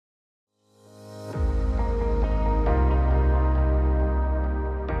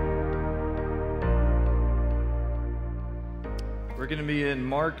going to be in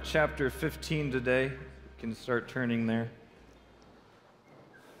Mark chapter 15 today. You can start turning there.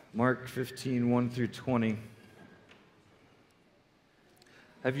 Mark 15, 1 through 20.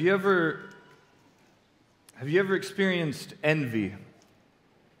 Have you ever experienced envy?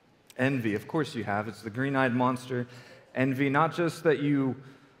 Envy, of course you have. It's the green-eyed monster. Envy, not just that you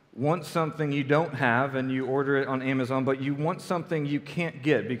want something you don't have and you order it on Amazon, but you want something you can't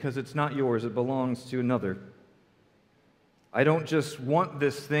get because it's not yours, it belongs to another. I don't just want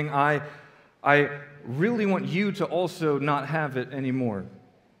this thing, I really want you to also not have it anymore.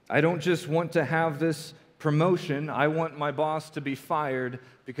 I don't just want to have this promotion, I want my boss to be fired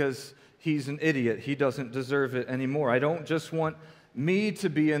because he's an idiot, he doesn't deserve it anymore. I don't just want me to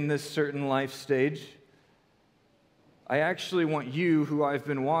be in this certain life stage. I actually want you, who I've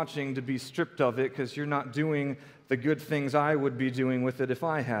been watching, to be stripped of it because you're not doing the good things I would be doing with it if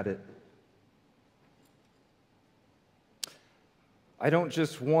I had it. I don't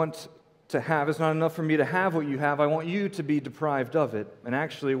just want to have, it's not enough for me to have what you have, I want you to be deprived of it. And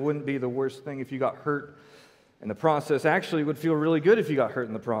actually, it wouldn't be the worst thing if you got hurt in the process. Actually, it would feel really good if you got hurt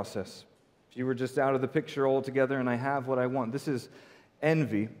in the process. If you were just out of the picture altogether and I have what I want. This is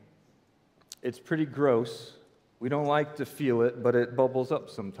envy. It's pretty gross. We don't like to feel it, but it bubbles up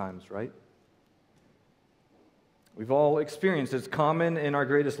sometimes, right? We've all experienced it. It's common in our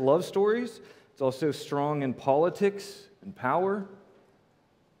greatest love stories. It's also strong in politics and power.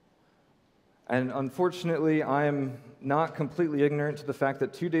 And unfortunately, I am not completely ignorant to the fact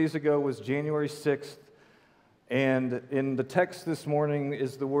that 2 days ago was January 6th, and in the text this morning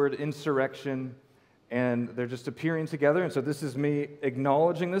is the word insurrection, and they're just appearing together. And so this is me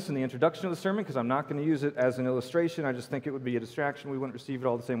acknowledging this in the introduction of the sermon, because I'm not going to use it as an illustration. I just think it would be a distraction. We wouldn't receive it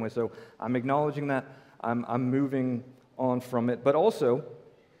all the same way. So I'm acknowledging that. I'm moving on from it. But also,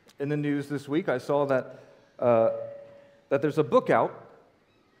 in the news this week, I saw that there's a book out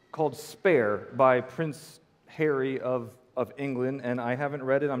called Spare by Prince Harry of England, and I haven't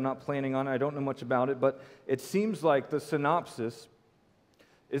read it, I'm not planning on it, I don't know much about it, but it seems like the synopsis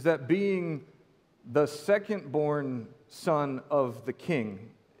is that being the second-born son of the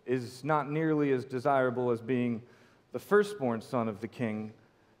king is not nearly as desirable as being the firstborn son of the king,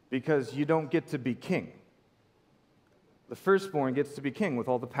 because you don't get to be king. The firstborn gets to be king with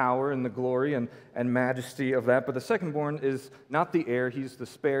all the power and the glory and majesty of that, but the secondborn is not the heir, he's the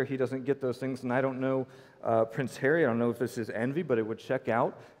spare, he doesn't get those things, and I don't know Prince Harry, I don't know if this is envy, but it would check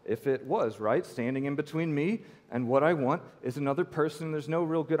out if it was, right? Standing in between me and what I want is another person, there's no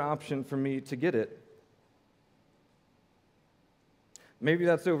real good option for me to get it. Maybe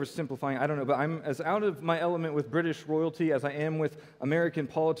that's oversimplifying, I don't know, but I'm as out of my element with British royalty as I am with American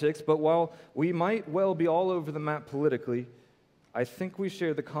politics, but while we might well be all over the map politically, I think we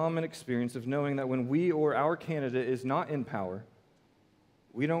share the common experience of knowing that when we or our candidate is not in power,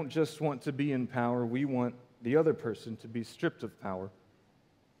 we don't just want to be in power, we want the other person to be stripped of power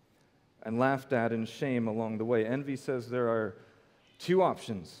and laughed at in shame along the way. Envy says there are two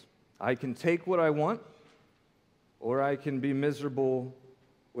options. I can take what I want, or I can be miserable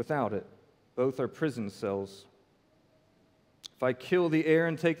without it. Both are prison cells. If I kill the heir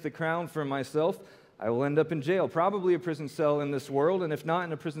and take the crown for myself, I will end up in jail, probably a prison cell in this world, and if not,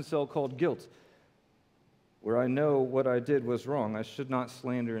 in a prison cell called guilt, where I know what I did was wrong. I should not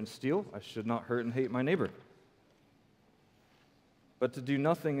slander and steal. I should not hurt and hate my neighbor. But to do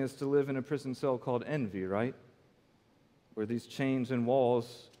nothing is to live in a prison cell called envy, right? Where these chains and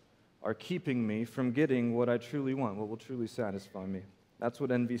walls are keeping me from getting what I truly want, what will truly satisfy me. That's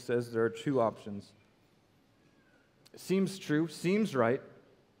what envy says. There are two options. It seems true, seems right,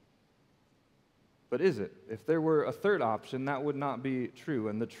 but is it? If there were a third option, that would not be true,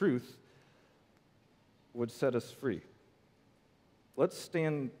 and the truth would set us free. Let's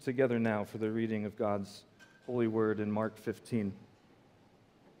stand together now for the reading of God's holy word in Mark 15.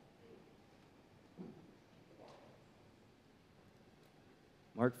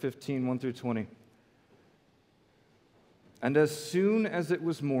 Mark 15, 1 through 20. And as soon as it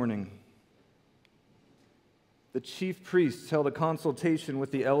was morning, the chief priests held a consultation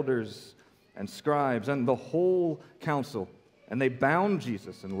with the elders and scribes and the whole council, and they bound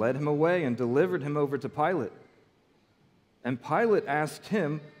Jesus and led him away and delivered him over to Pilate. And Pilate asked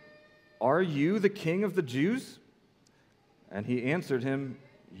him, "Are you the king of the Jews?" And he answered him,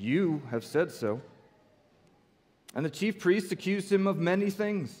 "You have said so." And the chief priests accused him of many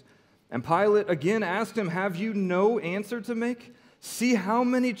things. And Pilate again asked him, "Have you no answer to make? See how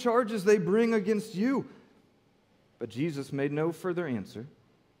many charges they bring against you." But Jesus made no further answer,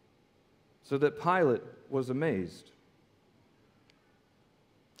 so that Pilate was amazed.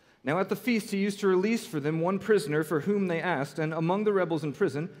 Now at the feast he used to release for them one prisoner for whom they asked, and among the rebels in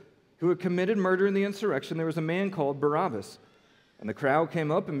prison who had committed murder in the insurrection there was a man called Barabbas. And the crowd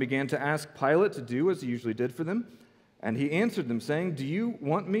came up and began to ask Pilate to do as he usually did for them. And he answered them, saying, "Do you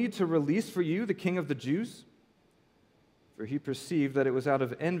want me to release for you the king of the Jews?" For he perceived that it was out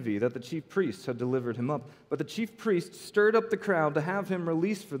of envy that the chief priests had delivered him up. But the chief priests stirred up the crowd to have him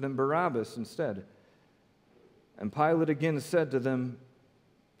release for them Barabbas instead. And Pilate again said to them,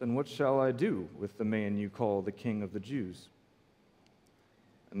 "Then what shall I do with the man you call the king of the Jews?"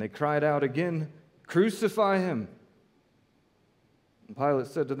 And they cried out again, "Crucify him!" And Pilate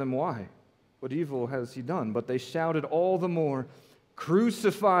said to them, "Why? What evil has he done?" But they shouted all the more,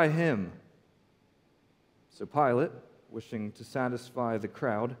 "Crucify him!" So Pilate, wishing to satisfy the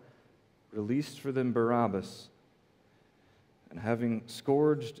crowd, released for them Barabbas. And having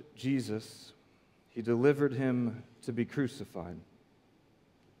scourged Jesus, he delivered him to be crucified.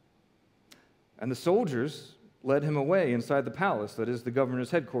 And the soldiers led him away inside the palace, that is the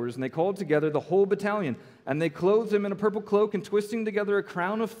governor's headquarters, and they called together the whole battalion, and they clothed him in a purple cloak, and twisting together a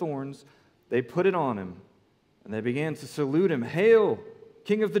crown of thorns, they put it on him, and they began to salute him, "Hail,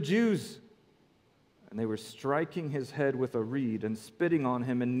 King of the Jews!" And they were striking his head with a reed, and spitting on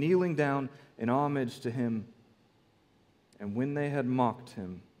him, and kneeling down in homage to him. And when they had mocked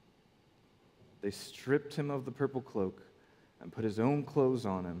him, they stripped him of the purple cloak, and put his own clothes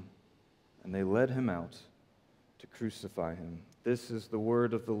on him, and they led him out to crucify him. This is the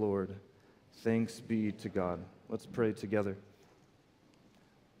word of the Lord. Thanks be to God. Let's pray together.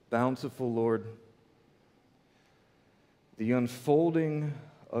 Bountiful Lord, the unfolding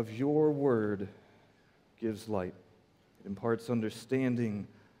of your word gives light. It imparts understanding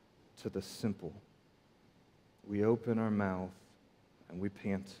to the simple. We open our mouth and we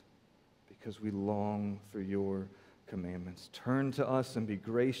pant because we long for your commandments. Turn to us and be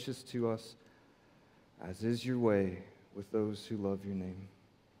gracious to us, as is your way with those who love your name.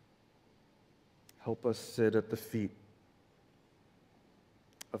 Help us sit at the feet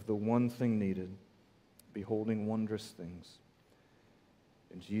of the one thing needed, beholding wondrous things.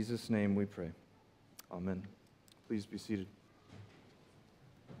 In Jesus' name we pray. Amen. Please be seated.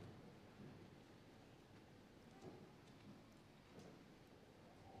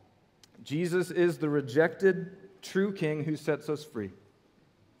 Jesus is the rejected true king who sets us free.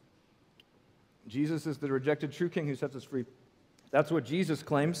 Jesus is the rejected true king who sets us free. That's what Jesus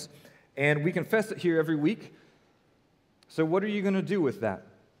claims, and we confess it here every week. So what are you going to do with that?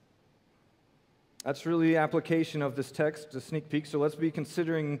 That's really the application of this text, a sneak peek. So let's be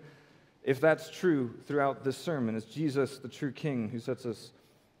considering if that's true throughout this sermon. Is Jesus the true king who sets us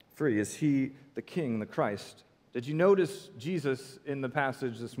free? Is he the king, the Christ? Did you notice Jesus in the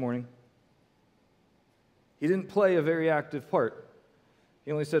passage this morning? He didn't play a very active part.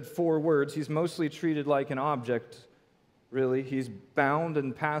 He only said 4 words. He's mostly treated like an object, really. He's bound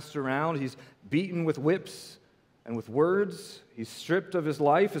and passed around. He's beaten with whips and with words. He's stripped of his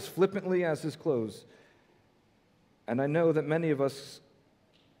life as flippantly as his clothes. And I know that many of us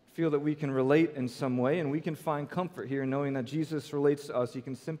feel that we can relate in some way, and we can find comfort here knowing that Jesus relates to us. He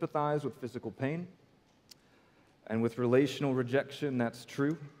can sympathize with physical pain and with relational rejection. That's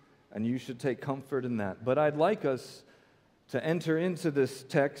true, and you should take comfort in that. But I'd like us to enter into this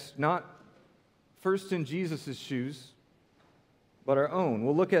text not first in Jesus' shoes, but our own.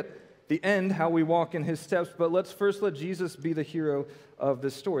 We'll look at the end, how we walk in his steps, but let's first let Jesus be the hero of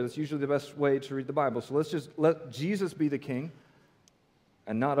this story. That's usually the best way to read the Bible. So let's just let Jesus be the king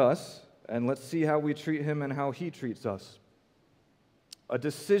and not us, and let's see how we treat him and how he treats us. A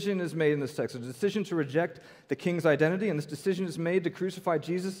decision is made in this text, a decision to reject the king's identity, and this decision is made to crucify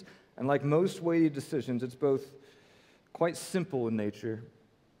Jesus, and like most weighty decisions, it's both quite simple in nature,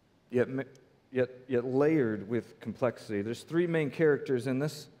 yet layered with complexity. There's 3 main characters in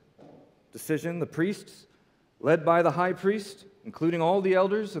this decision: the priests, led by the high priest, including all the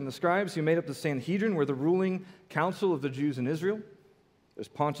elders and the scribes who made up the Sanhedrin, were the ruling council of the Jews in Israel. There's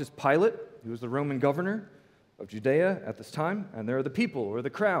Pontius Pilate, who was the Roman governor of Judea at this time, and there are the people, or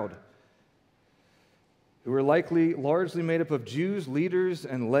the crowd, who were likely largely made up of Jews, leaders,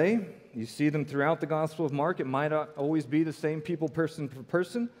 and lay. You see them throughout the Gospel of Mark. It might not always be the same people person for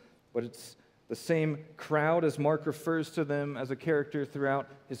person, but it's the same crowd as Mark refers to them as a character throughout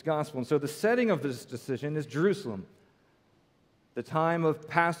his Gospel. And so the setting of this decision is Jerusalem, the time of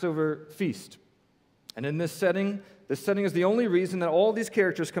Passover feast. And in this setting is the only reason that all these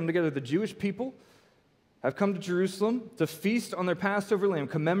characters come together. The Jewish people have come to Jerusalem to feast on their Passover lamb,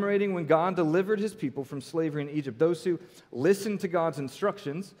 commemorating when God delivered his people from slavery in Egypt. Those who listened to God's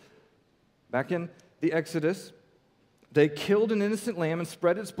instructions back in the Exodus They killed an innocent lamb and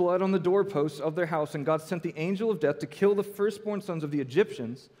spread its blood on the doorposts of their house, and God sent the angel of death to kill the firstborn sons of the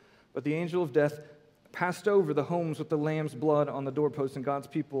Egyptians. But the angel of death passed over the homes with the lamb's blood on the doorposts, and God's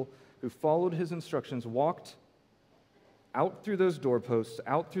people who followed his instructions walked out through those doorposts,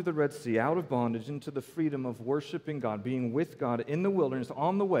 out through the Red Sea, out of bondage, into the freedom of worshiping God, being with God in the wilderness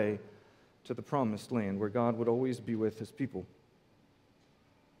on the way to the promised land where God would always be with his people.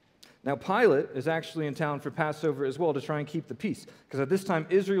 Now, Pilate is actually in town for Passover as well to try and keep the peace, because at this time,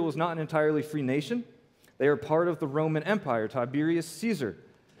 Israel is not an entirely free nation. They are part of the Roman Empire. Tiberius Caesar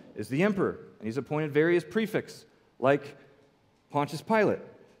is the emperor, and he's appointed various prefects, like Pontius Pilate,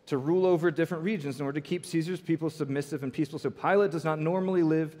 to rule over different regions in order to keep Caesar's people submissive and peaceful. So Pilate does not normally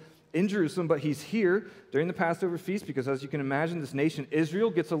live in Jerusalem, but he's here during the Passover feast because, as you can imagine, this nation,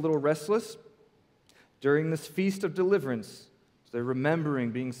 Israel, gets a little restless during this feast of deliverance. They're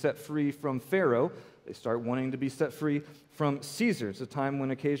remembering being set free from Pharaoh. They start wanting to be set free from Caesar. It's a time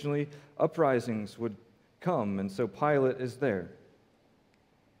when occasionally uprisings would come, and so Pilate is there.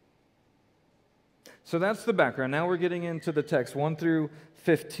 So that's the background. Now we're getting into the text, 1 through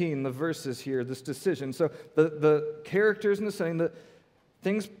 15, the verses here, this decision. So the characters in the setting, the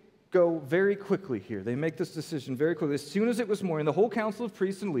things go very quickly here. They make this decision very quickly. As soon as it was morning, the whole council of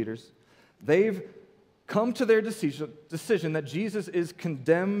priests and leaders, they've come to their decision that Jesus is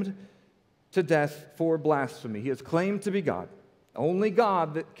condemned to death for blasphemy. He is claimed to be God. Only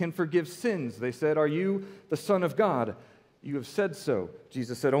God that can forgive sins. They said, "Are you the Son of God?" "You have said so."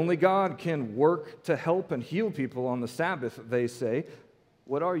 Jesus said, "Only God can work to help and heal people on the Sabbath," they say.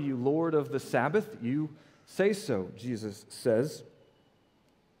 "What are you, Lord of the Sabbath?" "You say so," Jesus says.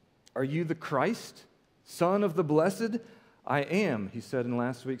 "Are you the Christ, Son of the Blessed?" "I am," he said in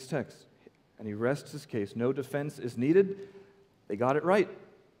last week's text. And he rests his case. No defense is needed. They got it right.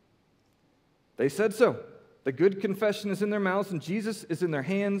 They said so. The good confession is in their mouths, and Jesus is in their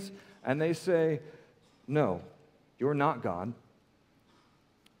hands, and they say, "No, you're not God.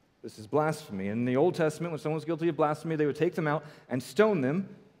 This is blasphemy." In the Old Testament, when someone was guilty of blasphemy, they would take them out and stone them.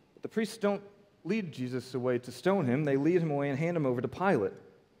 But the priests don't lead Jesus away to stone him. They lead him away and hand him over to Pilate.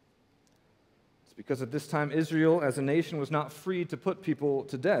 It's because at this time, Israel as a nation was not free to put people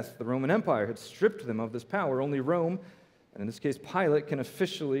to death. The Roman Empire had stripped them of this power. Only Rome, and in this case Pilate, can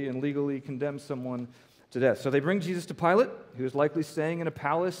officially and legally condemn someone to death. So they bring Jesus to Pilate, who is likely staying in a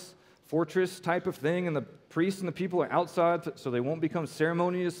palace, fortress type of thing, and the priests and the people are outside so they won't become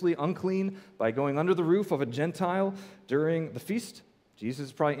ceremoniously unclean by going under the roof of a Gentile during the feast. Jesus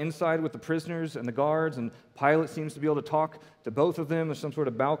is probably inside with the prisoners and the guards, and Pilate seems to be able to talk to both of them. There's some sort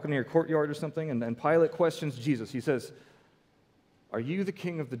of balcony or courtyard or something, and Pilate questions Jesus. He says, "Are you the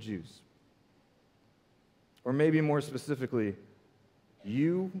king of the Jews?" Or maybe more specifically,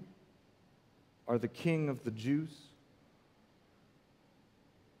 "You are the king of the Jews?"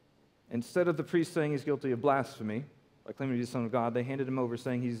 Instead of the priest saying he's guilty of blasphemy, by claiming to be the Son of God, they handed him over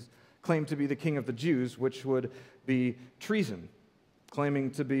saying he's claimed to be the king of the Jews, which would be treason.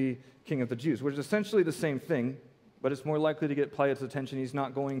 Claiming to be king of the Jews, which is essentially the same thing, but it's more likely to get Pilate's attention. He's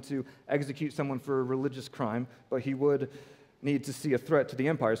not going to execute someone for a religious crime, but he would need to see a threat to the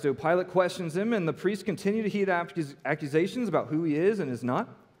empire. So Pilate questions him, and the priests continue to heap accusations about who he is and is not,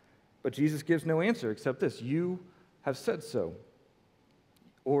 but Jesus gives no answer except this: "You have said so,"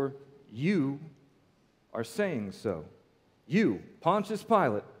 or "You are saying so." You, Pontius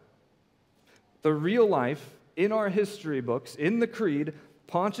Pilate, the real life, in our history books, in the Creed,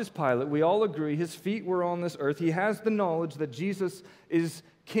 Pontius Pilate, we all agree his feet were on this earth. He has the knowledge that Jesus is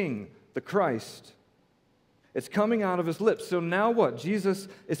King, the Christ. It's coming out of his lips. So now what? Jesus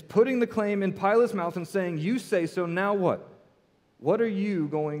is putting the claim in Pilate's mouth and saying, "You say so, now what? What are you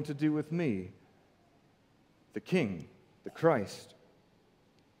going to do with me, the King, the Christ?"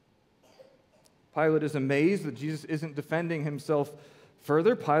 Pilate is amazed that Jesus isn't defending himself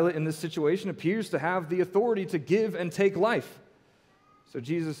further. Pilate, in this situation, appears to have the authority to give and take life. So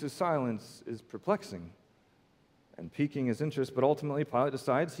Jesus' silence is perplexing and piquing his interest, but ultimately Pilate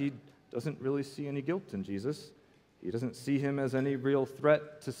decides he doesn't really see any guilt in Jesus. He doesn't see him as any real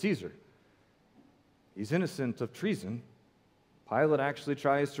threat to Caesar. He's innocent of treason. Pilate actually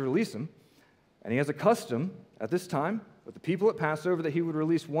tries to release him, and he has a custom at this time with the people at Passover that he would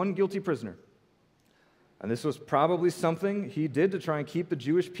release one guilty prisoner. And this was probably something he did to try and keep the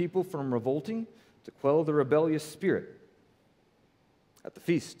Jewish people from revolting, to quell the rebellious spirit at the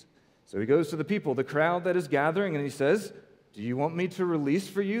feast. So he goes to the people, the crowd that is gathering, and he says, "Do you want me to release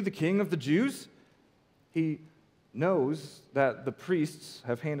for you the King of the Jews?" He knows that the priests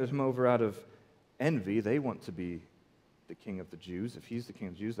have handed him over out of envy. They want to be the King of the Jews. If he's the King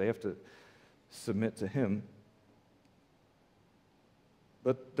of the Jews, they have to submit to him.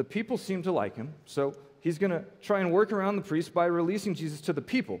 But the people seem to like him, so he's going to try and work around the priests by releasing Jesus to the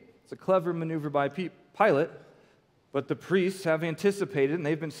people. It's a clever maneuver by Pilate, but the priests have anticipated, and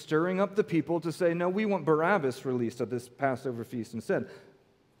they've been stirring up the people to say, no, we want Barabbas released at this Passover feast instead.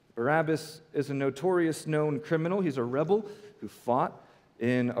 Barabbas is a notorious known criminal. He's a rebel who fought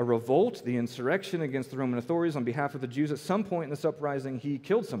in a revolt, the insurrection against the Roman authorities on behalf of the Jews. At some point in this uprising, he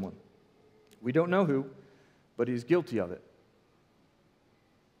killed someone. We don't know who, but he's guilty of it.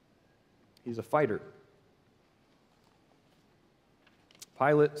 He's a fighter.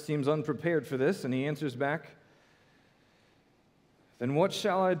 Pilate seems unprepared for this, and he answers back, "Then what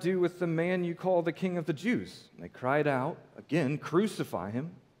shall I do with the man you call the King of the Jews?" And they cried out, again, "Crucify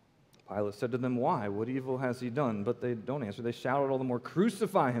him." Pilate said to them, "Why? What evil has he done?" But they don't answer. They shouted all the more,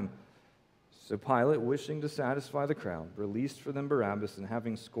 "Crucify him." So Pilate, wishing to satisfy the crowd, released for them Barabbas, and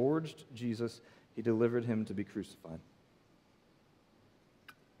having scourged Jesus, he delivered him to be crucified.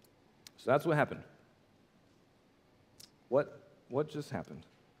 So that's what happened. What just happened?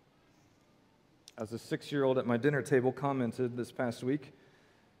 As a 6-year-old at my dinner table commented this past week,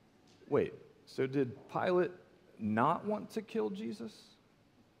 wait, so did Pilate not want to kill Jesus?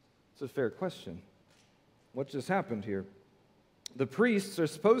 It's a fair question. What just happened here? The priests are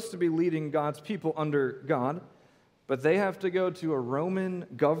supposed to be leading God's people under God, but they have to go to a Roman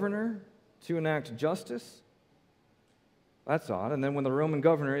governor to enact justice? That's odd. And then when the Roman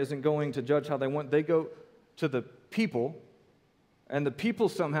governor isn't going to judge how they want, they go to the people, and the people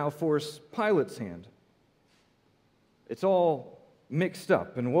somehow force Pilate's hand. It's all mixed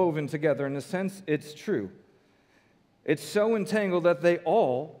up and woven together. In a sense, it's true. It's so entangled that they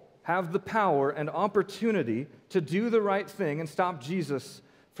all have the power and opportunity to do the right thing and stop Jesus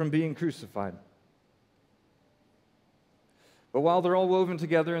from being crucified. But while they're all woven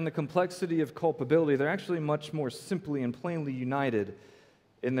together in the complexity of culpability, they're actually much more simply and plainly united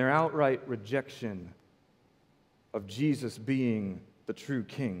in their outright rejection of Jesus being the true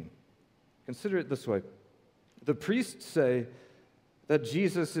king. Consider it this way. The priests say that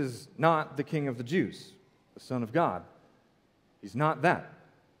Jesus is not the King of the Jews, the Son of God. He's not that.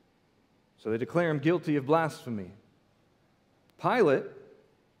 So they declare him guilty of blasphemy. Pilate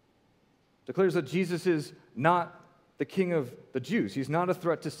declares that Jesus is not the King of the Jews. He's not a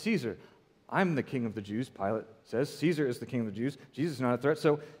threat to Caesar. I'm the King of the Jews, Pilate says. Caesar is the King of the Jews. Jesus is not a threat.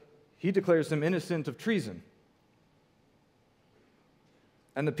 So he declares him innocent of treason.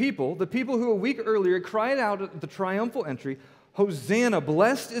 And the people who a week earlier cried out at the triumphal entry, "Hosanna,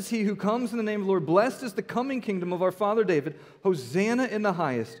 blessed is he who comes in the name of the Lord, blessed is the coming kingdom of our father David, Hosanna in the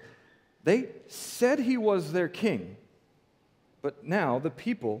highest." They said he was their king, but now the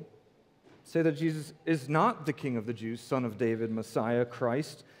people say that Jesus is not the King of the Jews, Son of David, Messiah,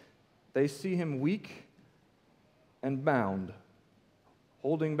 Christ. They see him weak and bound,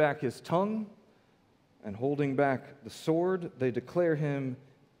 holding back his tongue and holding back the sword. They declare him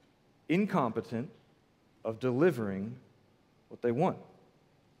incompetent of delivering what they want.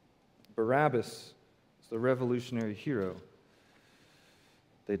 Barabbas is the revolutionary hero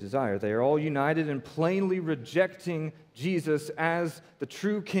they desire. They are all united in plainly rejecting Jesus as the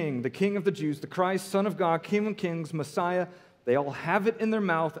true king, the King of the Jews, the Christ, Son of God, King of Kings, Messiah. They all have it in their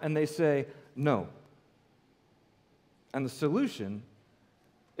mouth and they say no. And the solution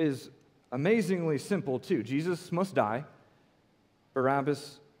is amazingly simple too. Jesus must die.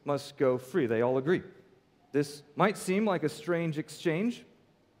 Barabbas must go free. They all agree. This might seem like a strange exchange,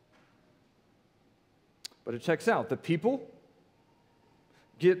 but it checks out. The people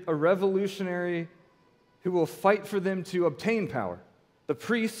get a revolutionary who will fight for them to obtain power. The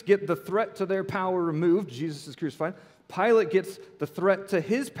priests get the threat to their power removed. Jesus is crucified. Pilate gets the threat to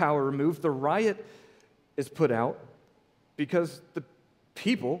his power removed. The riot is put out because the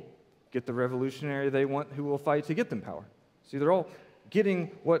people get the revolutionary they want who will fight to get them power. See, they're all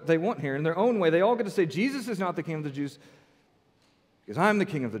getting what they want here in their own way. They all get to say, Jesus is not the King of the Jews because I'm the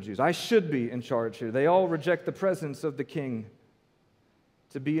King of the Jews. I should be in charge here. They all reject the presence of the king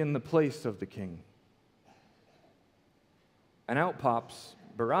to be in the place of the king. And out pops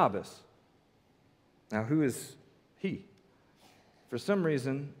Barabbas. Now, who is he? For some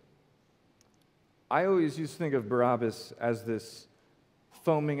reason, I always used to think of Barabbas as this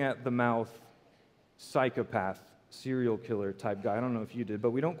foaming at the mouth, psychopath, serial killer type guy. I don't know if you did,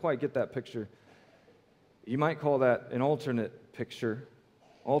 but we don't quite get that picture. You might call that an alternate picture,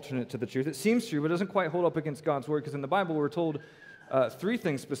 alternate to the truth. It seems true, but it doesn't quite hold up against God's word, because in the Bible we're told 3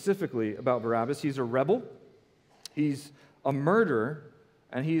 things specifically about Barabbas. He's a rebel, he's a murderer,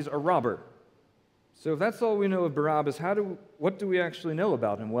 and he's a robber. So if that's all we know of Barabbas, what do we actually know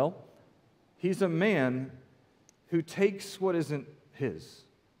about him? Well, he's a man who takes what isn't his,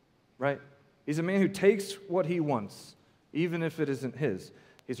 right? He's a man who takes what he wants, even if it isn't his.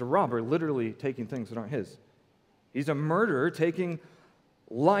 He's a robber, literally taking things that aren't his. He's a murderer, taking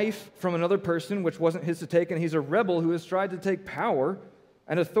life from another person which wasn't his to take, and he's a rebel who has tried to take power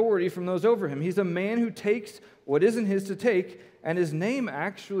and authority from those over him. He's a man who takes what isn't his to take, and his name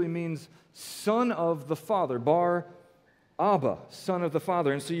actually means son of the Father, Bar Abba, son of the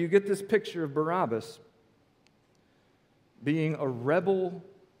Father. And so you get this picture of Barabbas being a rebel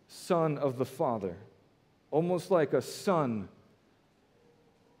son of the Father, almost like a son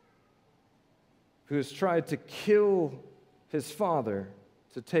who has tried to kill his father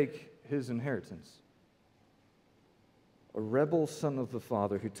to take his inheritance. A rebel son of the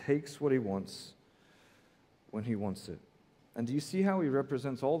Father who takes what he wants when he wants it. And do you see how he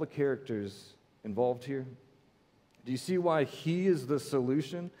represents all the characters involved here? Do you see why he is the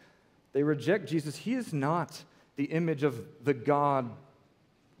solution? They reject Jesus. He is not the image of the God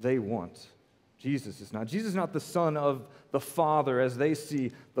they want. Jesus is not. Jesus is not the son of the Father as they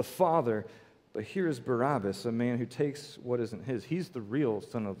see the Father. But here is Barabbas, a man who takes what isn't his. He's the real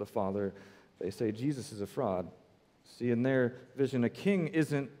son of the Father. They say Jesus is a fraud. See, in their vision, a king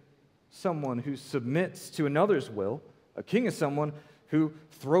isn't someone who submits to another's will. A king is someone who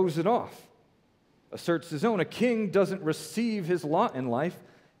throws it off, asserts his own. A king doesn't receive his lot in life.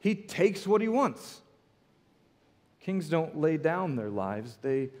 He takes what he wants. Kings don't lay down their lives.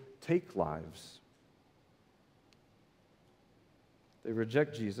 They take lives. They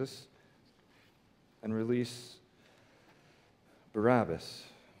reject Jesus and release Barabbas.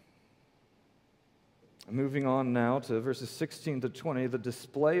 Moving on now to verses 16 to 20, the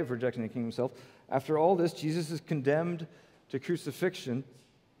display of rejecting the king himself. After all this, Jesus is condemned to crucifixion.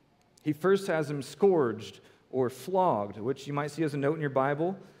 He first has him scourged or flogged, which you might see as a note in your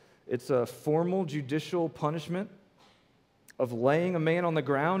Bible. It's a formal judicial punishment of laying a man on the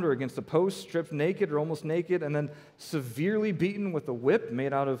ground or against a post, stripped naked or almost naked, and then severely beaten with a whip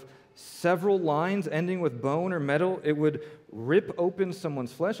made out of several lines ending with bone or metal. It would rip open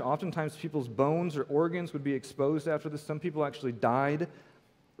someone's flesh. Oftentimes people's bones or organs would be exposed after this. Some people actually died,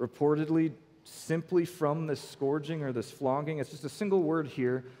 reportedly, simply from this scourging or this flogging. It's just a single word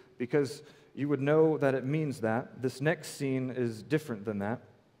here because you would know that it means that. This next scene is different than that.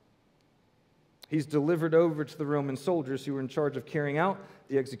 He's delivered over to the Roman soldiers who were in charge of carrying out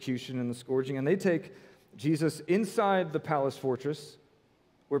the execution and the scourging, and they take Jesus inside the palace fortress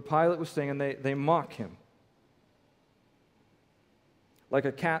where Pilate was staying, and they mock him. Like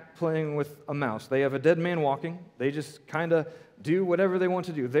a cat playing with a mouse. They have a dead man walking. They just kind of do whatever they want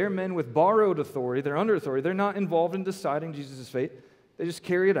to do. They're men with borrowed authority. They're under authority. They're not involved in deciding Jesus' fate. They just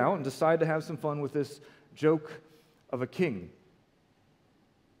carry it out and decide to have some fun with this joke of a king.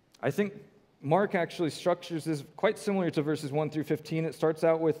 I think Mark actually structures this quite similar to verses 1 through 15. It starts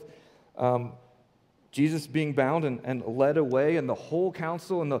out with Jesus being bound and led away, and the whole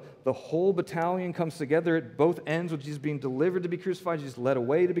council and the whole battalion comes together. It both ends with Jesus being delivered to be crucified, Jesus led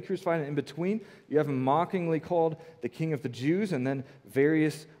away to be crucified, and in between, you have him mockingly called the King of the Jews, and then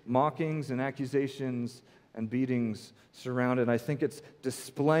various mockings and accusations and beatings surrounded. I think it's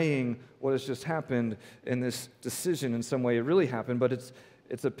displaying what has just happened in this decision in some way. It really happened, but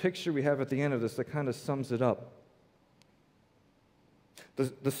it's a picture we have at the end of this that kind of sums it up.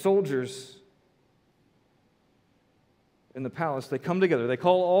 The soldiers in the palace, they come together. They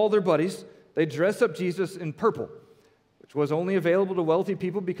call all their buddies. They dress up Jesus in purple, which was only available to wealthy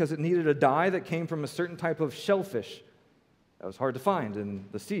people because it needed a dye that came from a certain type of shellfish that was hard to find in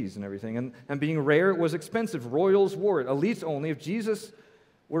the seas and everything. And being rare, it was expensive. Royals wore it, elites only. If Jesus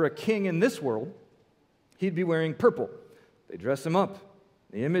were a king in this world, he'd be wearing purple. They dress him up,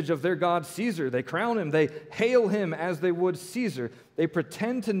 the image of their god Caesar. They crown him. They hail him as they would Caesar. They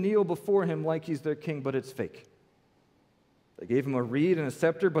pretend to kneel before him like he's their king, but it's fake. They gave him a reed and a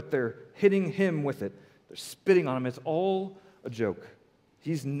scepter, but they're hitting him with it. They're spitting on him. It's all a joke.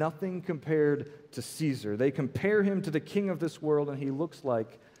 He's nothing compared to Caesar. They compare him to the king of this world, and he looks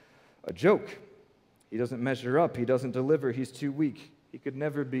like a joke. He doesn't measure up. He doesn't deliver. He's too weak. He could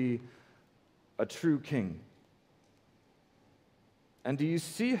never be a true king. And do you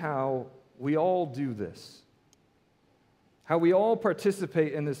see how we all do this? How we all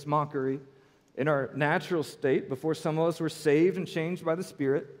participate in this mockery in our natural state before some of us were saved and changed by the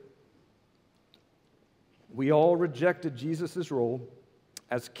Spirit. We all rejected Jesus' role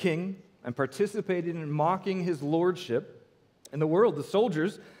as king and participated in mocking his lordship. In the world, the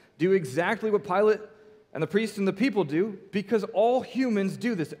soldiers do exactly what Pilate and the priests and the people do because all humans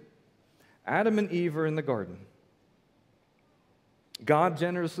do this. Adam and Eve are in the garden. God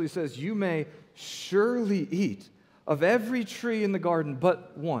generously says, "You may surely eat of every tree in the garden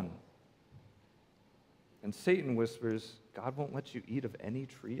but one. And Satan whispers, God won't let you eat of any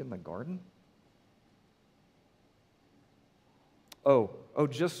tree in the garden? Oh,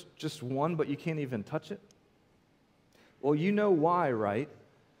 just one, but you can't even touch it? Well, you know why, right?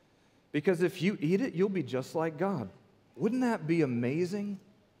 Because if you eat it, you'll be just like God. Wouldn't that be amazing?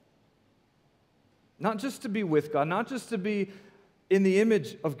 Not just to be with God, not just to be in the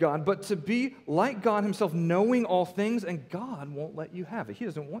image of God, but to be like God himself, knowing all things, and God won't let you have it. He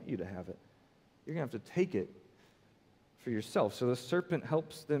doesn't want you to have it. You're going to have to take it for yourself. So the serpent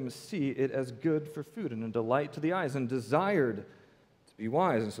helps them see it as good for food and a delight to the eyes and desired to be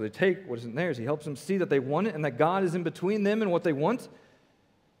wise. And so they take what isn't theirs. He helps them see that they want it and that God is in between them and what they want.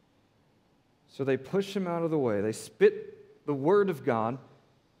 So they push him out of the way. They spit the word of God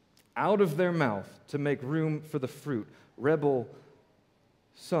out of their mouth to make room for the fruit. Rebel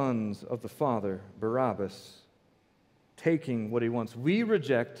sons of the Father, Barabbas, taking what he wants. We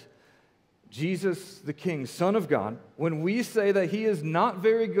reject Jesus the King, Son of God, when we say that he is not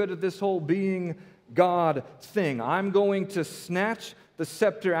very good at this whole being God thing. I'm going to snatch the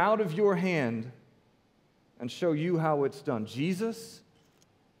scepter out of your hand and show you how it's done. Jesus,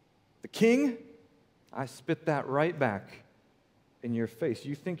 the King, I spit that right back in your face.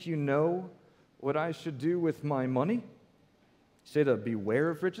 You think you know what I should do with my money? You say to beware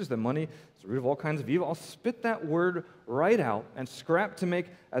of riches, that money is the root of all kinds of evil. I'll spit that word right out and scrap to make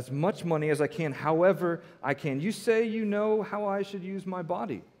as much money as I can, however I can. You say you know how I should use my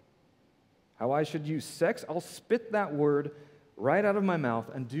body, how I should use sex. I'll spit that word right out of my mouth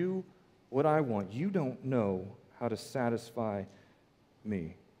and do what I want. You don't know how to satisfy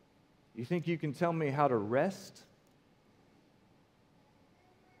me. You think you can tell me how to rest?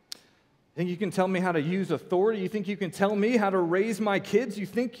 Think you can tell me how to use authority? You think you can tell me how to raise my kids? You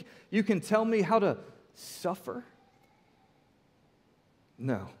think you can tell me how to suffer?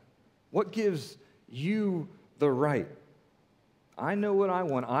 No. What gives you the right? I know what I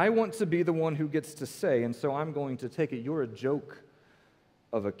want. I want to be the one who gets to say, and so I'm going to take it. You're a joke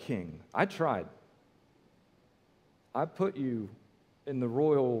of a king. I tried. I put you in the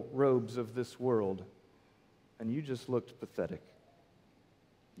royal robes of this world, and you just looked pathetic.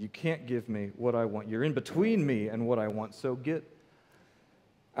 You can't give me what I want. You're in between me and what I want, so get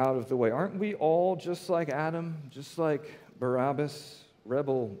out of the way. Aren't we all just like Adam, just like Barabbas,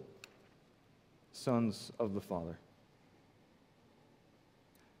 rebel sons of the Father?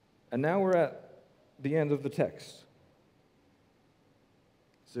 And now we're at the end of the text.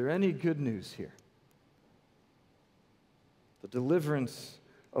 Is there any good news here? The deliverance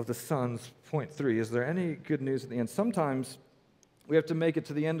of the sons, point 3. Is there any good news at the end? Sometimes we have to make it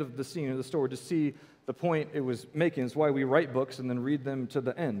to the end of the scene or the story to see the point it was making. It's why we write books and then read them to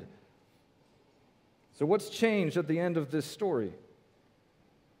the end. So what's changed at the end of this story?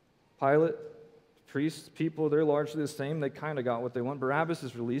 Pilate, priests, people, they're largely the same. They kind of got what they want. Barabbas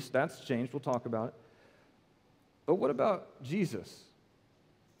is released. That's changed. We'll talk about it. But what about Jesus?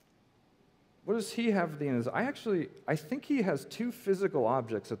 What does he have at the end? I think he has two physical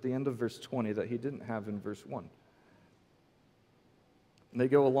objects at the end of verse 20 that he didn't have in verse 1. And they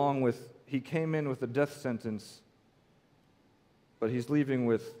go along with, he came in with a death sentence, but he's leaving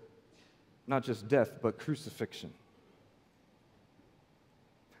with not just death, but crucifixion.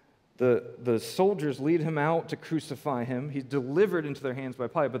 The soldiers lead him out to crucify him. He's delivered into their hands by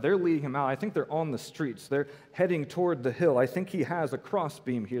Pilate, but they're leading him out. I think they're on the streets. They're heading toward the hill. I think he has a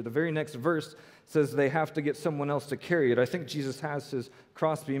crossbeam here. The very next verse says they have to get someone else to carry it. I think Jesus has his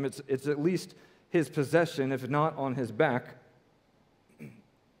crossbeam. It's at least his possession, if not on his back.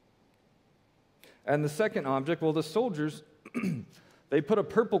 And the second object, well, the soldiers, they put a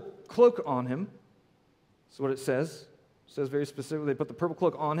purple cloak on him. That's what it says. It says very specifically, they put the purple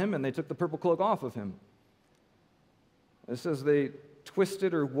cloak on him, and they took the purple cloak off of him. It says they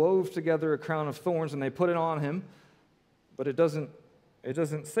twisted or wove together a crown of thorns, and they put it on him, but it doesn't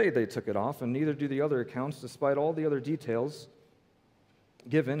say they took it off, and neither do the other accounts, despite all the other details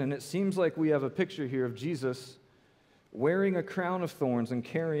given. And it seems like we have a picture here of Jesus wearing a crown of thorns and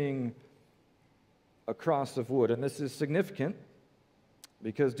carrying a cross of wood. And this is significant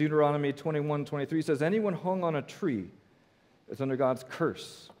because Deuteronomy 21:23 says, anyone hung on a tree is under God's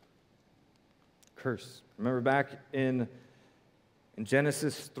curse. Curse. Remember back in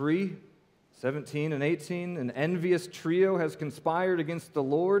Genesis 3:17 and 18, an envious trio has conspired against the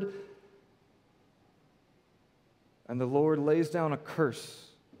Lord, and the Lord lays down a curse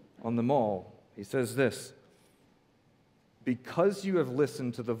on them all. He says this, because you have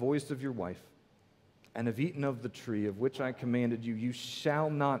listened to the voice of your wife and have eaten of the tree of which I commanded you, you shall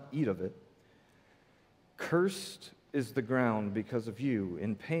not eat of it. Cursed is the ground because of you.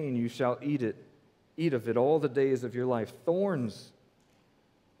 In pain you shall eat of it all the days of your life. Thorns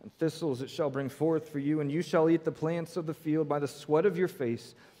and thistles it shall bring forth for you, and you shall eat the plants of the field. By the sweat of your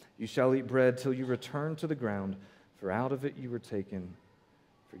face you shall eat bread till you return to the ground, for out of it you were taken.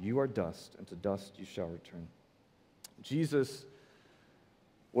 For you are dust, and to dust you shall return. Jesus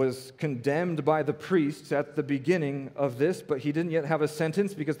was condemned by the priests at the beginning of this, but he didn't yet have a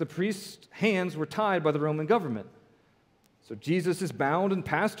sentence because the priests' hands were tied by the Roman government. So Jesus is bound and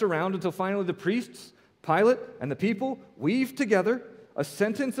passed around until finally the priests, Pilate, and the people weave together a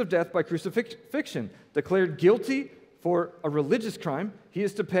sentence of death by crucifixion. Declared guilty for a religious crime, he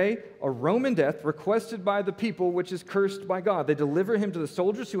is to pay a Roman death requested by the people, which is cursed by God. They deliver him to the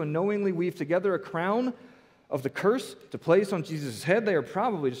soldiers who unknowingly weave together a crown of the curse to place on Jesus' head. They are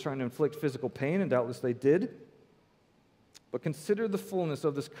probably just trying to inflict physical pain, and doubtless they did. But consider the fullness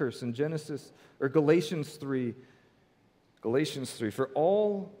of this curse in Galatians 3. Galatians 3, for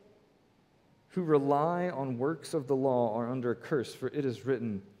all who rely on works of the law are under a curse, for it is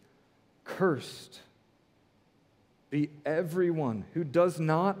written, cursed be everyone who does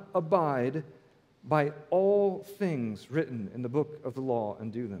not abide by all things written in the book of the law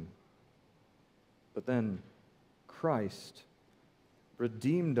and do them. But then Christ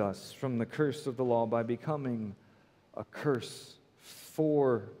redeemed us from the curse of the law by becoming a curse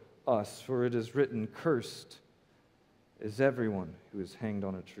for us, for it is written, cursed is everyone who is hanged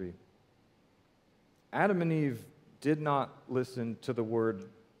on a tree. Adam and Eve did not listen to the word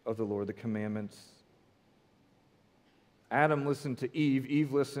of the Lord, the commandments. Adam listened to Eve.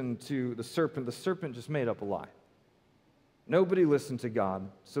 Eve listened to the serpent. The serpent just made up a lie. Nobody listened to God,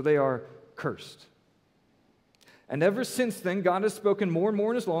 so they are cursed. And ever since then, God has spoken more and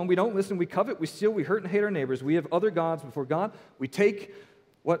more in His law, and we don't listen. We covet, we steal, we hurt and hate our neighbors. We have other gods before God. We take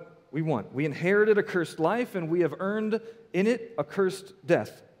what we want. We inherited a cursed life, and we have earned in it a cursed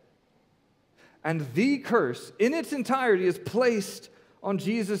death. And the curse in its entirety is placed on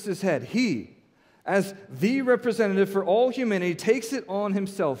Jesus' head. He, as the representative for all humanity, takes it on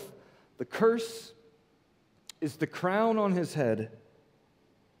himself. The curse is the crown on his head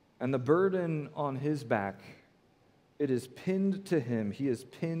and the burden on his back. It is pinned to him. He is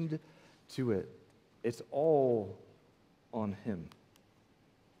pinned to it. It's all on him.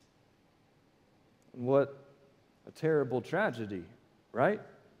 And what a terrible tragedy, right?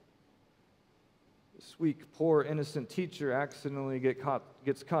 This week, poor innocent teacher accidentally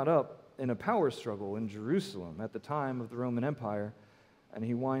gets caught up in a power struggle in Jerusalem at the time of the Roman Empire, and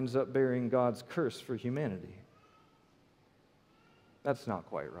he winds up bearing God's curse for humanity. That's not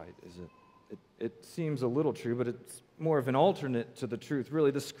quite right, is it? It seems a little true, but it's more of an alternate to the truth.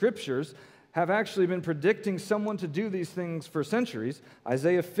 Really, the Scriptures have actually been predicting someone to do these things for centuries.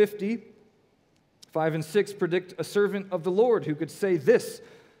 Isaiah 50, 5 and 6 predict a servant of the Lord who could say this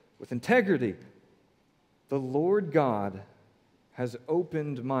with integrity: the Lord God has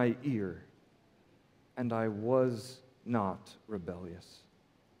opened my ear, and I was not rebellious.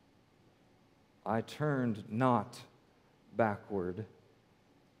 I turned not backward.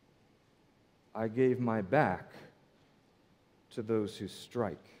 I gave my back to those who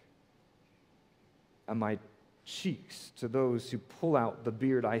strike, and my cheeks to those who pull out the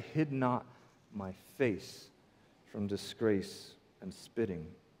beard. I hid not my face from disgrace and spitting.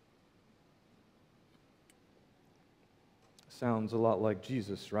 Sounds a lot like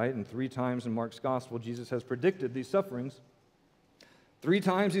Jesus, right? And 3 times in Mark's gospel, Jesus has predicted these sufferings. 3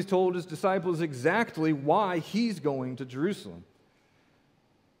 times he's told his disciples exactly why he's going to Jerusalem.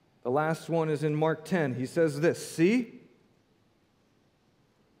 The last one is in Mark 10. He says this, see,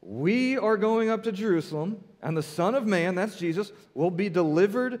 we are going up to Jerusalem, and the Son of Man, that's Jesus, will be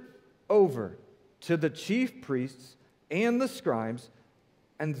delivered over to the chief priests and the scribes,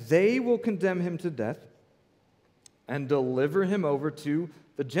 and they will condemn him to death and deliver him over to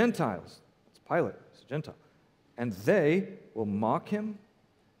the Gentiles. That's Pilate, he's a Gentile. And they will mock him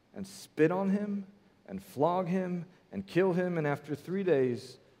and spit on him and flog him and kill him, and after 3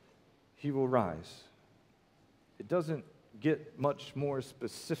 days he will rise. It doesn't get much more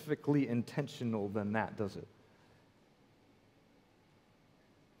specifically intentional than that, does it?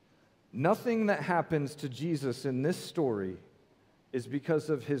 Nothing that happens to Jesus in this story is because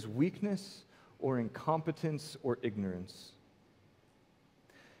of his weakness or incompetence or ignorance.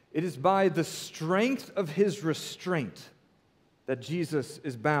 It is by the strength of his restraint that Jesus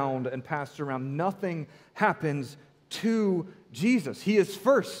is bound and passed around. Nothing happens to Jesus. He is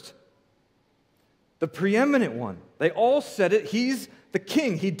first, the preeminent one. They all said it. He's the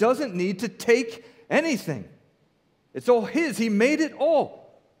king. He doesn't need to take anything. It's all his. He made it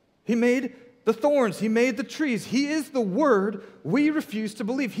all. He made the thorns. He made the trees. He is the Word we refuse to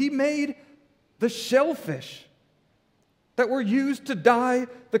believe. He made the shellfish that were used to dye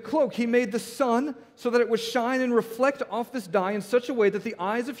the cloak. He made the sun so that it would shine and reflect off this dye in such a way that the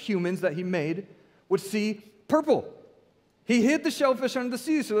eyes of humans that he made would see purple. He hid the shellfish under the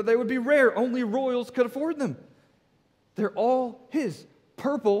sea so that they would be rare. Only royals could afford them. They're all his.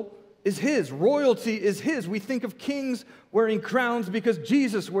 Purple is his. Royalty is his. We think of kings wearing crowns because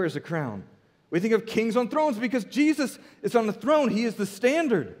Jesus wears a crown. We think of kings on thrones because Jesus is on the throne. He is the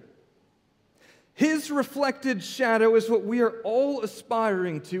standard. His reflected shadow is what we are all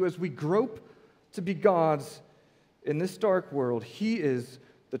aspiring to as we grope to be gods in this dark world. He is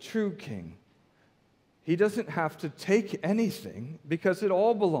the true king. He doesn't have to take anything because it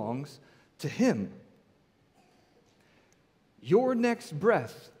all belongs to him. Your next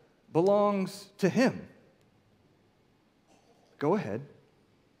breath belongs to him. Go ahead,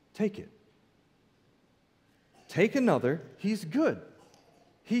 take it. Take another. He's good.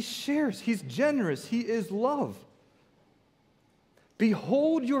 He shares. He's generous. He is love.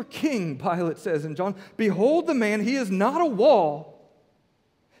 Behold your king, Pilate says in John. Behold the man. He is not a wall,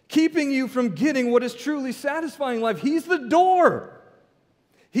 keeping you from getting what is truly satisfying life. He's the door.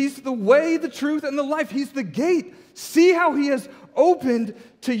 He's the way, the truth, and the life. He's the gate. See how he has opened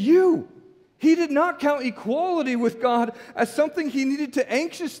to you. He did not count equality with God as something he needed to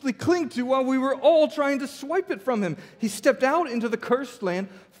anxiously cling to while we were all trying to swipe it from him. He stepped out into the cursed land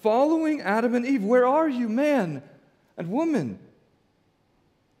following Adam and Eve. Where are you, man and woman?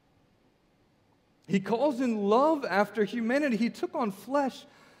 He calls in love after humanity. He took on flesh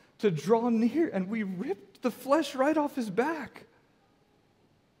to draw near, and we ripped the flesh right off his back.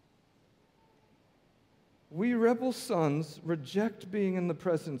 We rebel sons reject being in the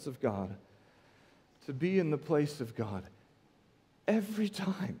presence of God to be in the place of God every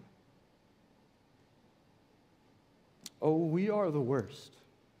time. Oh, we are the worst.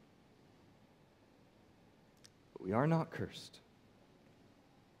 But we are not cursed.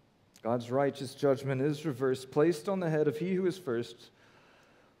 God's righteous judgment is reversed, placed on the head of he who is first.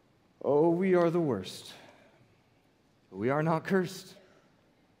 Oh, we are the worst. But we are not cursed.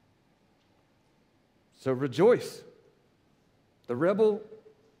 So rejoice. The rebel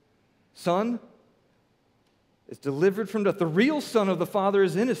son is delivered from death. The real son of the Father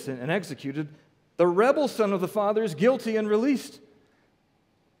is innocent and executed. The rebel son of the Father is guilty and released.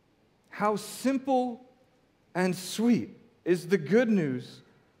 How simple and sweet is the good news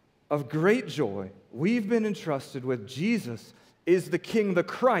of great joy. We've been entrusted with Jesus is the King, the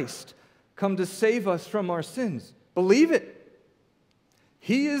Christ, come to save us from our sins. Believe it.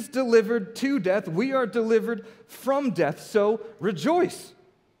 He is delivered to death. We are delivered from death. So rejoice.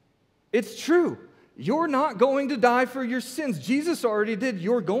 It's true. You're not going to die for your sins. Jesus already did.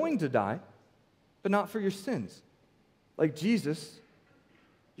 You're going to die, but not for your sins. Like Jesus,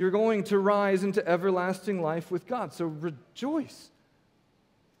 you're going to rise into everlasting life with God. So rejoice.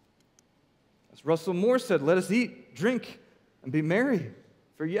 As Russell Moore said, let us eat, drink, and be merry,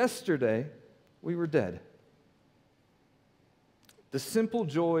 for yesterday we were dead. The simple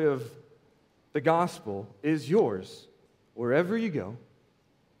joy of the gospel is yours wherever you go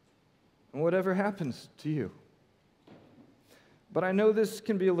and whatever happens to you. But I know this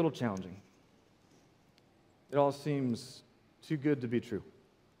can be a little challenging. It all seems too good to be true.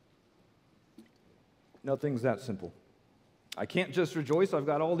 Nothing's that simple. I can't just rejoice. I've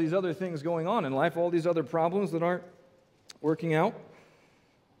got all these other things going on in life, all these other problems that aren't working out,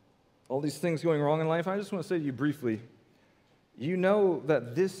 all these things going wrong in life. I just want to say to you briefly, you know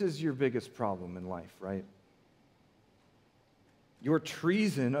that this is your biggest problem in life, right? Your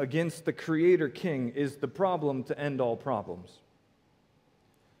treason against the Creator King is the problem to end all problems.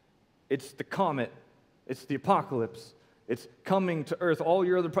 It's the comet. It's the apocalypse. It's coming to earth. All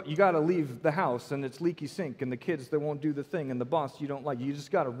your other you got to leave the house, and it's leaky sink, and the kids that won't do the thing, and the boss you don't like. You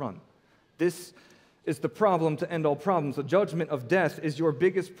just got to run. This is the problem to end all problems. The judgment of death is your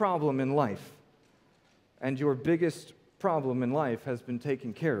biggest problem in life. And your biggest problem in life has been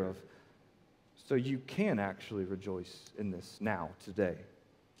taken care of. So you can actually rejoice in this now, today.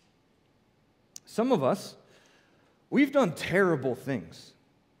 Some of us, we've done terrible things.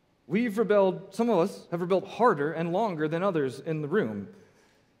 We've rebelled, some of us have rebelled harder and longer than others in the room.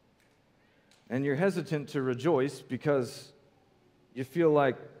 And you're hesitant to rejoice because you feel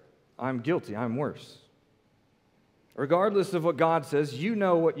like, I'm guilty, I'm worse. Regardless of what God says, you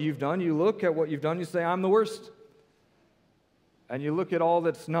know what you've done. You look at what you've done, you say, I'm the worst. And you look at all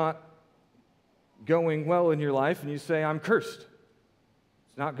that's not going well in your life, and you say, I'm cursed.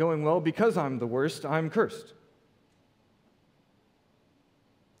 It's not going well because I'm the worst, I'm cursed.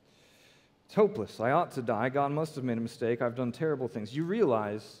 It's hopeless. I ought to die. God must have made a mistake. I've done terrible things. You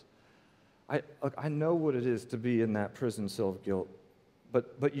realize, I know what it is to be in that prison cell of guilt,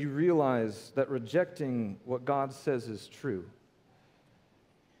 but you realize that rejecting what God says is true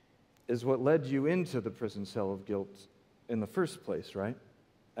is what led you into the prison cell of guilt in the first place, right?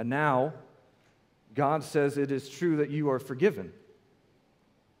 And now, God says it is true that you are forgiven.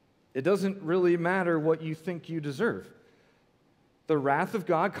 It doesn't really matter what you think you deserve. The wrath of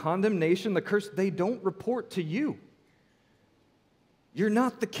God, condemnation, the curse, they don't report to you. You're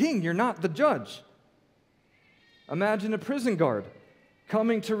not the king. You're not the judge. Imagine a prison guard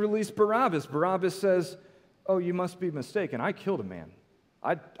coming to release Barabbas. Barabbas says, "Oh, you must be mistaken. I killed a man.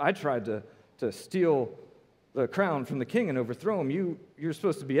 I tried to steal the crown from the king and overthrow him. You're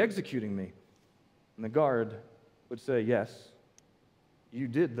supposed to be executing me." And the guard would say, "Yes, you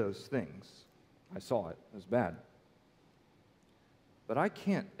did those things. I saw it. It was bad. But I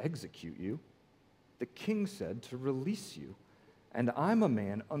can't execute you. The king said to release you, and I'm a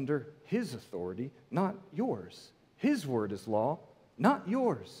man under his authority, not yours. His word is law, not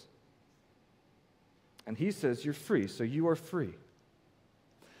yours." And he says, "You're free, so you are free."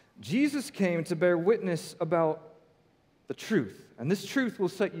 Jesus came to bear witness about the truth, and this truth will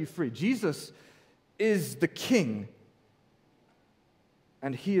set you free. Jesus is the king,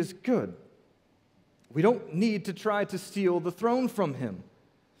 and he is good. We don't need to try to steal the throne from him.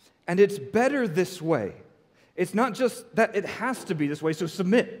 And it's better this way. It's not just that it has to be this way, so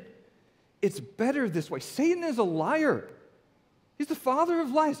submit. It's better this way. Satan is a liar. He's the father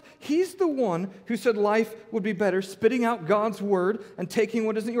of lies. He's the one who said life would be better, spitting out God's word and taking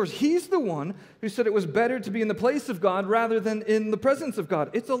what isn't yours. He's the one who said it was better to be in the place of God rather than in the presence of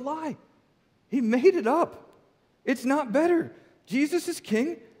God. It's a lie. He made it up. It's not better. Jesus is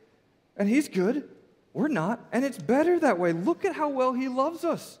king, and he's good. We're not, and it's better that way. Look at how well he loves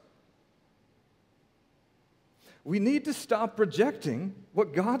us. We need to stop rejecting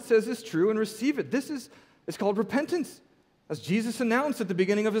what God says is true and receive it. It's called repentance, as Jesus announced at the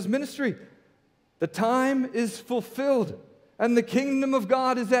beginning of his ministry. The time is fulfilled, and the kingdom of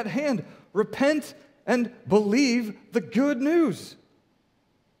God is at hand. Repent and believe the good news.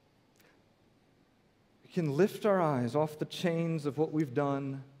 We can lift our eyes off the chains of what we've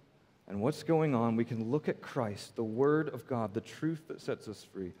done and what's going on. We can look at Christ, the Word of God, the truth that sets us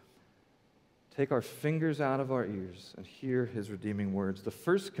free. Take our fingers out of our ears and hear his redeeming words. The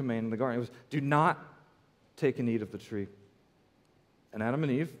first command in the garden was, do not take and eat of the tree. And Adam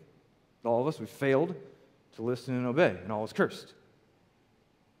and Eve, all of us, we failed to listen and obey, and all was cursed.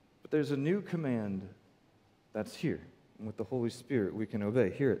 But there's a new command that's here, and with the Holy Spirit we can obey.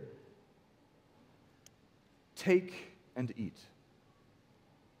 Hear it. Take and eat.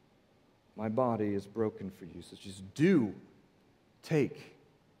 My body is broken for you. So just do take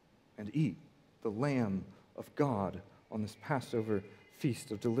and eat the Lamb of God on this Passover feast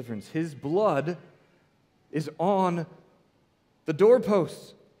of deliverance. His blood is on the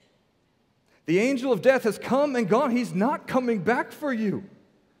doorposts. The angel of death has come and gone. He's not coming back for you.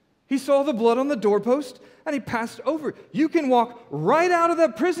 He saw the blood on the doorpost and he passed over. You can walk right out of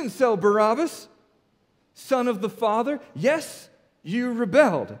that prison cell, Barabbas, son of the Father. Yes, you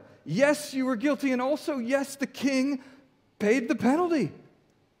rebelled. Yes, you were guilty. And also, yes, the king paid the penalty.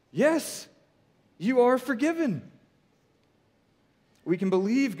 Yes, you are forgiven. We can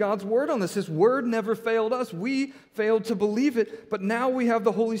believe God's word on this. His word never failed us. We failed to believe it, but now we have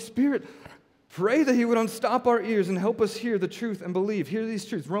the Holy Spirit. Pray that he would unstop our ears and help us hear the truth and believe. Hear these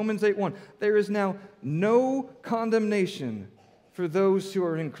truths. Romans 8:1. There is now no condemnation for those who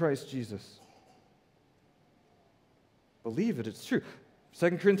are in Christ Jesus. Believe it, it's true.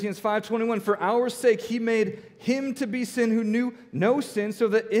 2 Corinthians 5:21, for our sake he made him to be sin who knew no sin, so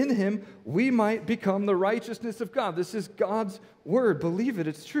that in him we might become the righteousness of God. This is God's word. Believe it,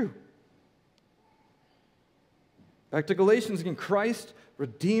 it's true. Back to Galatians again. Christ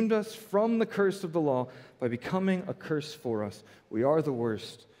redeemed us from the curse of the law by becoming a curse for us. We are the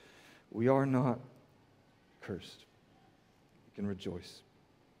worst. We are not cursed. We can rejoice.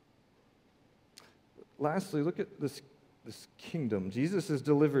 Lastly, look at this kingdom. Jesus is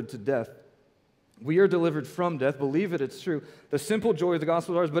delivered to death. We are delivered from death. Believe it, it's true. The simple joy of the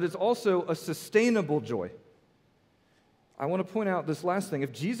gospel is ours, but it's also a sustainable joy. I want to point out this last thing.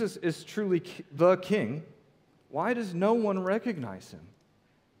 If Jesus is truly the king, why does no one recognize him?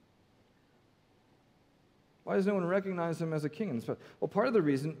 Why does no one recognize him as a king? Well, part of the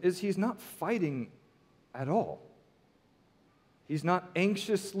reason is he's not fighting at all. He's not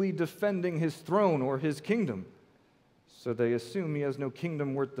anxiously defending his throne or his kingdom. So they assume he has no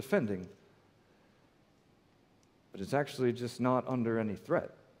kingdom worth defending. But it's actually just not under any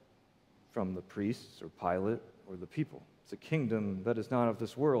threat. from the priests or Pilate or the people. It's a kingdom that is not of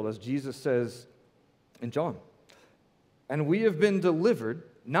this world, as Jesus says in John. And we have been delivered,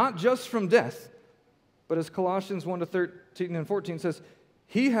 not just from death, but as Colossians 1-13 and 14 says,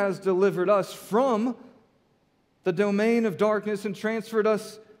 He has delivered us from the domain of darkness and transferred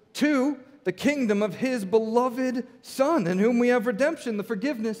us to the kingdom of His beloved Son, in whom we have redemption, the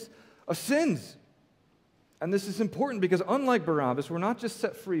forgiveness of sins. And this is important because unlike Barabbas, we're not just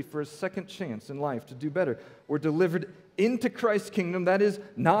set free for a second chance in life to do better. We're delivered into Christ's kingdom that is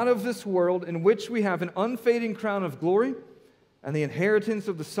not of this world, in which we have an unfading crown of glory and the inheritance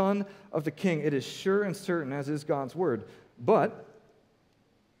of the Son of the King. It is sure and certain, as is God's word. But,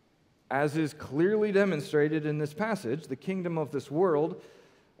 as is clearly demonstrated in this passage, the kingdom of this world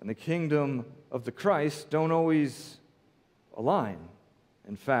and the kingdom of the Christ don't always align.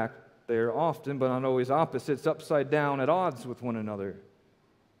 In fact, they are often, but not always, opposites, upside down, at odds with one another.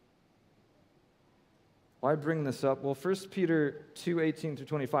 Why bring this up? Well, 1 Peter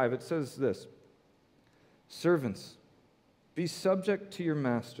 2:18-25, it says this, Servants, be subject to your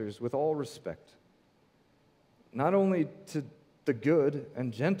masters with all respect, not only to the good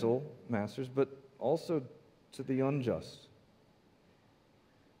and gentle masters, but also to the unjust.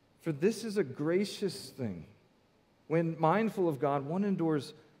 For this is a gracious thing. When mindful of God, one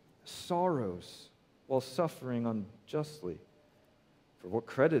endures sorrows while suffering unjustly. For what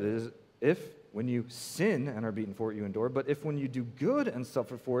credit is it if, when you sin and are beaten for it, you endure, but if when you do good and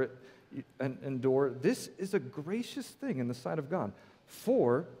suffer for it, you endure, this is a gracious thing in the sight of God.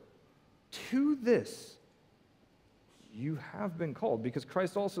 For to this you have been called, because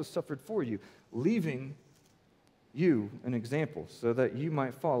Christ also suffered for you, leaving you an example, so that you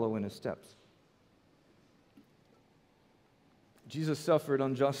might follow in His steps. Jesus suffered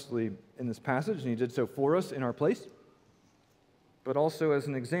unjustly in this passage, and He did so for us in our place, but also as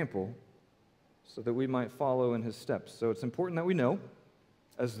an example, so that we might follow in His steps. So it's important that we know,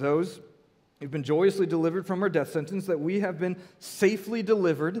 as those who've been joyously delivered from our death sentence, that we have been safely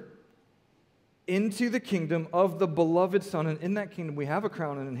delivered into the kingdom of the beloved Son, and in that kingdom we have a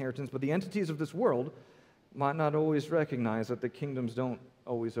crown and inheritance, but the entities of this world might not always recognize that the kingdoms don't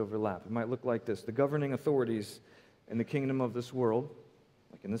always overlap. It might look like this. The governing authorities in the kingdom of this world,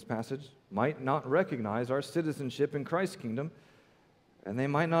 like in this passage, might not recognize our citizenship in Christ's kingdom, and they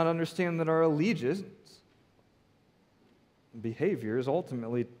might not understand that our allegiance and behavior is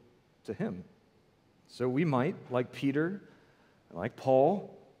ultimately to Him. So we might, like Peter, like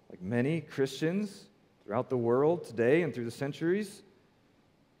Paul, like many Christians throughout the world today and through the centuries,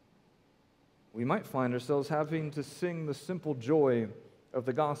 we might find ourselves having to sing the simple joy of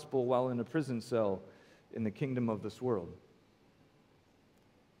the gospel while in a prison cell in the kingdom of this world.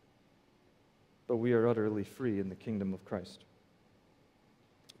 But we are utterly free in the kingdom of Christ.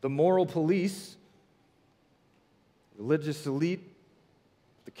 The moral police, religious elite,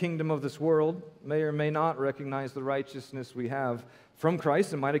 the kingdom of this world may or may not recognize the righteousness we have from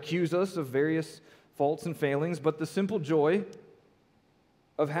Christ and might accuse us of various faults and failings, but the simple joy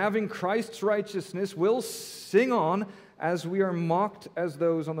of having Christ's righteousness will sing on as we are mocked as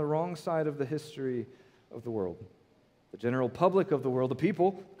those on the wrong side of the history of the world. The general public of the world, the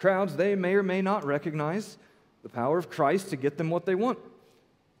people, crowds, they may or may not recognize the power of Christ to get them what they want.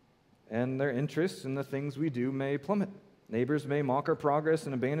 And their interests in the things we do may plummet. Neighbors may mock our progress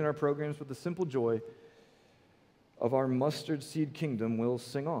and abandon our programs, but the simple joy of our mustard seed kingdom will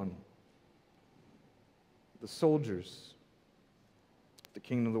sing on. The soldiers, the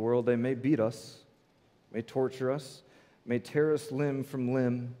kingdom of the world, they may beat us, may torture us, may tear us limb from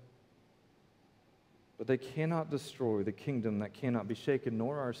limb, but they cannot destroy the kingdom that cannot be shaken,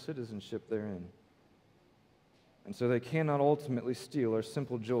 nor our citizenship therein. And so they cannot ultimately steal our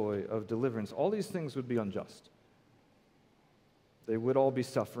simple joy of deliverance. All these things would be unjust. They would all be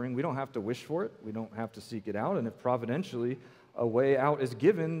suffering. We don't have to wish for it. We don't have to seek it out. And if providentially a way out is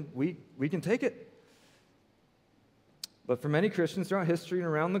given, we can take it. But for many Christians throughout history and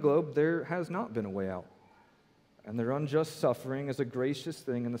around the globe, there has not been a way out. And their unjust suffering is a gracious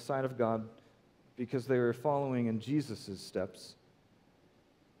thing in the sight of God because they are following in Jesus' steps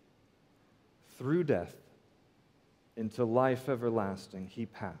through death into life everlasting. He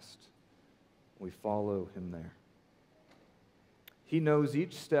passed. We follow Him there. He knows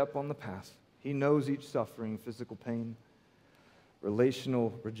each step on the path. He knows each suffering, physical pain,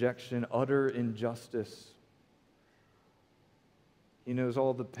 relational rejection, utter injustice. He knows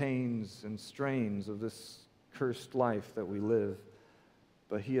all the pains and strains of this cursed life that we live.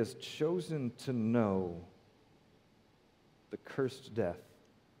 But He has chosen to know the cursed death.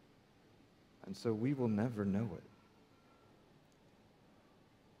 And so we will never know it.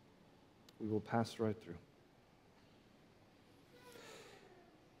 we will pass right through.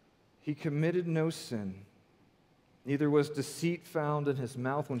 He committed no sin. Neither was deceit found in his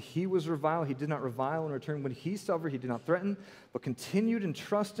mouth. When he was reviled, he did not revile in return. When he suffered, he did not threaten, but continued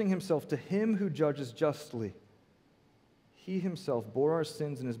entrusting himself to him who judges justly. He himself bore our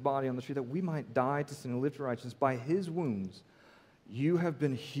sins in his body on the tree that we might die to sin and live to righteousness. By his wounds you have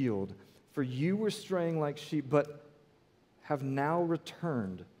been healed. For you were straying like sheep, but have now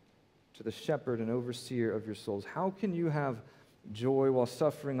returned to the shepherd and overseer of your souls. How can you have joy while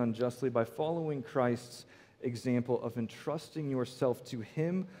suffering unjustly? By following Christ's example of entrusting yourself to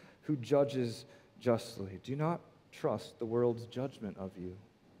him who judges justly. Do not trust the world's judgment of you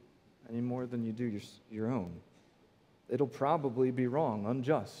any more than you do your own. It'll probably be wrong,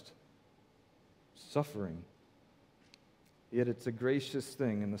 unjust, suffering. Yet it's a gracious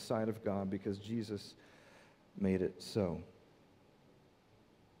thing in the sight of God because Jesus made it so.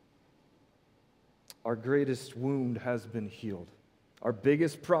 Our greatest wound has been healed. Our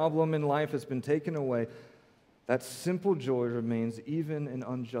biggest problem in life has been taken away. That simple joy remains even in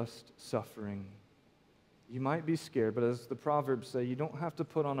unjust suffering. You might be scared, but as the Proverbs say, you don't have to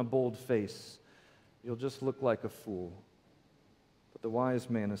put on a bold face. You'll just look like a fool. But the wise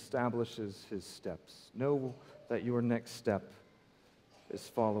man establishes his steps. Know that your next step is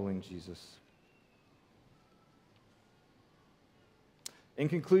following Jesus. In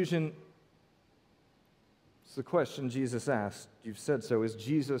conclusion, it's the question Jesus asked. You've said so. Is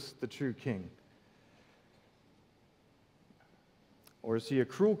Jesus the true king? Or is he a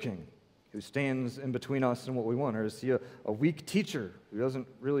cruel king who stands in between us and what we want? Or is he a weak teacher who doesn't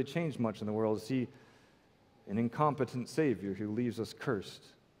really change much in the world? Is he an incompetent savior who leaves us cursed,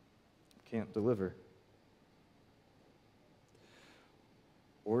 can't deliver?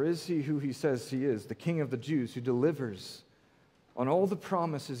 Or is he who he says he is, the King of the Jews who delivers on all the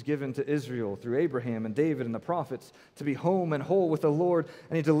promises given to Israel through Abraham and David and the prophets to be home and whole with the Lord,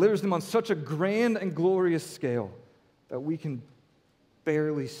 and he delivers them on such a grand and glorious scale that we can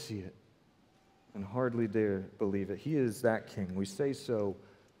barely see it and hardly dare believe it. He is that king. We say so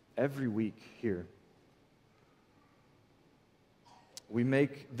every week here. We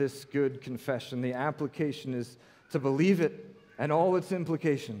make this good confession. The application is to believe it and all its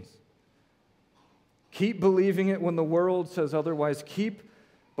implications. Keep believing it when the world says otherwise. Keep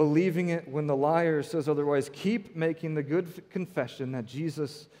believing it when the liar says otherwise. Keep making the good confession that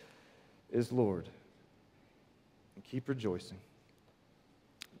Jesus is Lord. And keep rejoicing.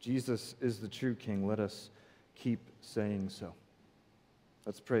 Jesus is the true King. Let us keep saying so.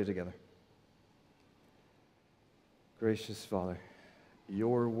 Let's pray together. Gracious Father,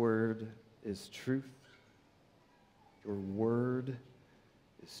 your word is truth. Your word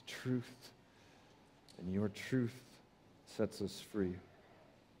is truth. And your truth sets us free.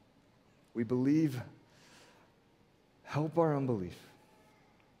 We believe. Help our unbelief.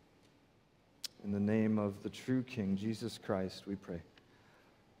 In the name of the true King, Jesus Christ, we pray.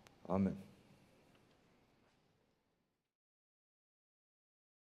 Amen.